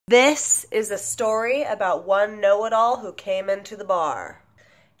This is a story about one know-it-all who came into the bar.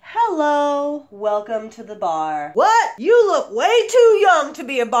 Hello, welcome to the bar. What? You look way too young to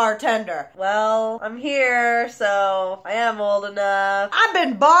be a bartender. Well, I'm here, so I am old enough. I've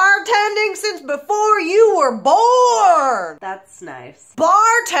been bartending since before you were born. That's nice.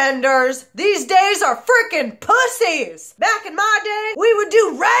 Bartenders these days are freaking pussies. Back in my day, we would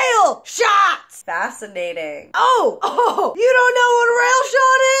do rail shots. Fascinating. Oh, you don't know what a rail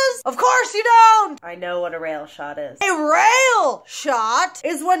shot is? Of course you don't. I know what a rail shot is. A rail shot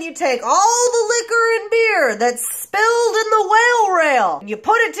is when you take all the liquor and beer that's spilled in the whale rail and you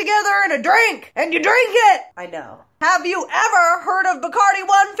put it together in a drink and you drink it. I know. Have you ever heard of Bacardi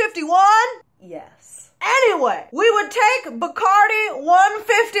 151? Yes. Anyway, we would take Bacardi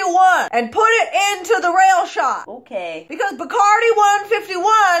 151 and put it into the rail shot. Okay. Because Bacardi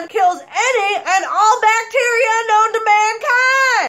 151 kills any and all bacteria known to mankind.